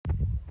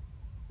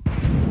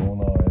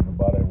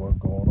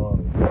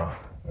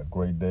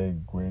Great day,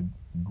 great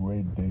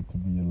day to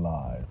be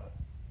alive.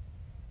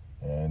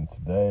 And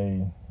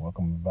today,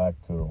 welcome back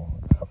to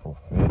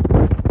AfroFit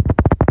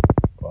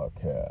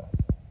podcast.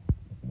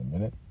 It's been a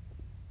minute,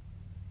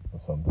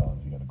 but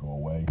sometimes you gotta go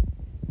away,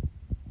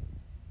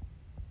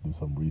 do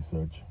some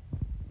research,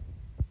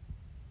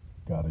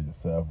 gather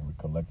yourself,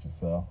 recollect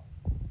yourself,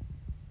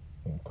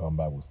 and come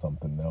back with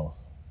something else.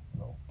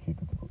 Keep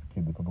the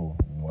people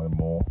wanting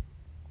more.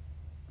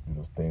 Do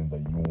those things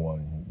that you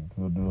want.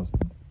 Do those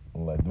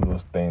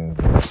things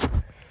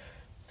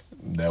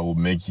that will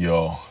make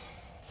your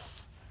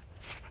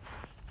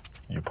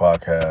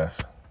podcast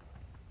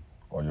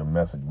or your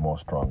message more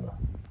stronger.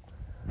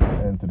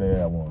 And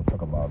today I want to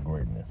talk about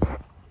greatness.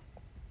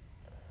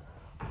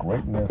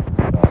 Greatness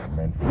is not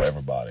meant for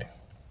everybody.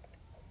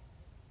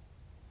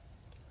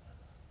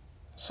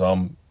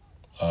 Some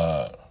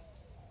are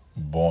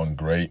born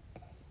great,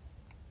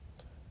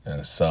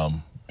 and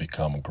some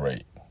become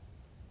great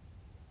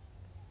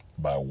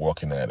by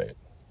working at it.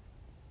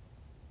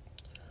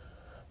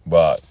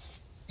 But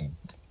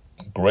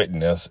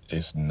greatness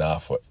is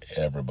not for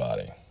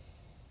everybody,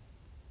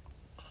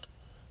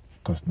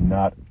 because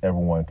not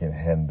everyone can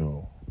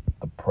handle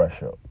the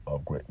pressure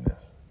of greatness.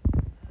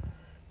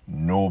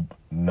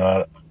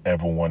 Not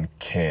everyone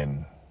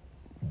can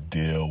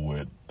deal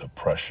with the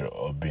pressure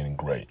of being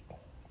great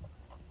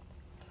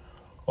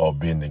or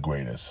being the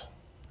greatest.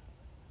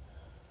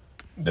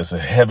 There's a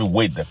heavy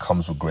weight that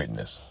comes with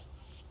greatness.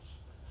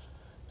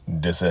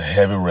 There's a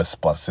heavy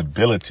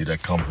responsibility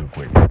that comes with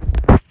greatness.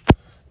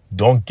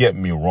 Don't get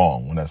me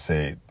wrong when I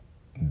say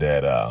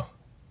that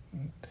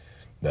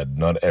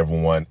not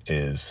everyone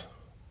is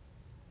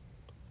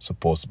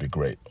supposed to be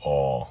great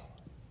or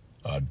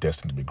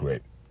destined to be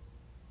great.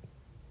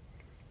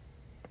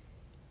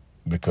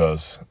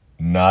 Because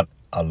not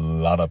a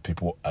lot of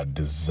people are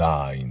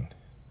designed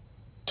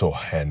to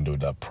handle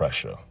that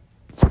pressure.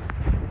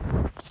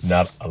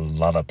 Not a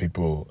lot of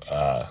people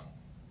are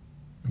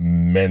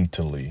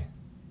mentally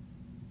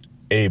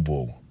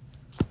able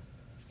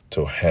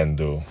to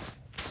handle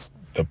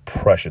the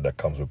pressure that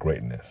comes with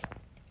greatness.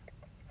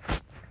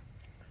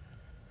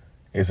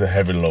 It's a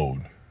heavy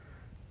load.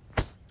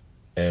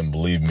 And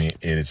believe me,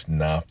 it is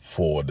not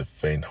for the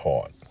faint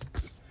heart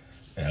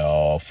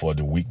or for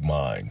the weak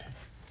mind.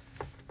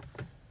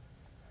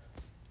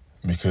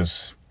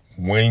 Because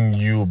when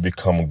you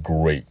become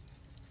great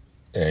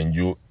and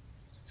you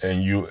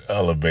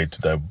elevate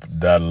to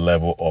that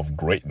level of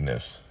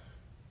greatness,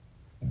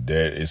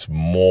 there's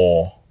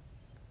more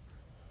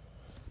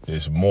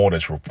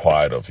that's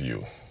required of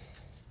you.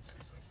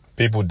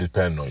 People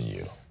depend on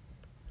you.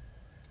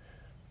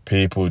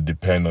 People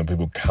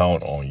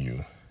count on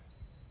you.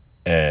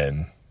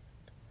 And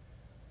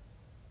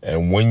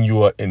when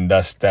you are in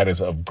that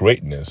status of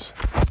greatness,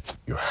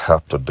 you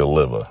have to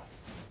deliver.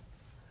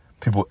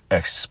 People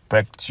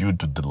expect you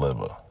to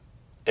deliver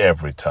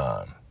every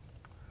time.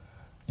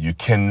 You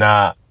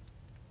cannot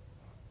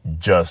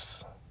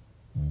just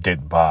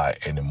get by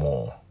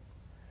anymore.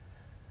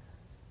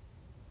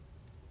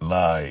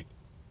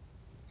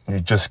 You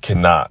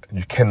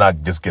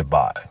cannot just get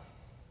by.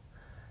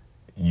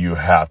 You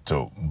have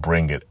to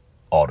bring it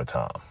all the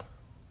time.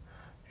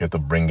 You have to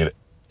bring it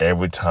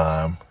every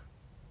time.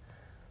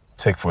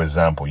 Take, for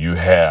example, you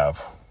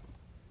have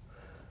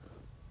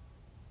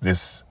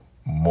this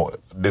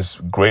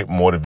great motivation.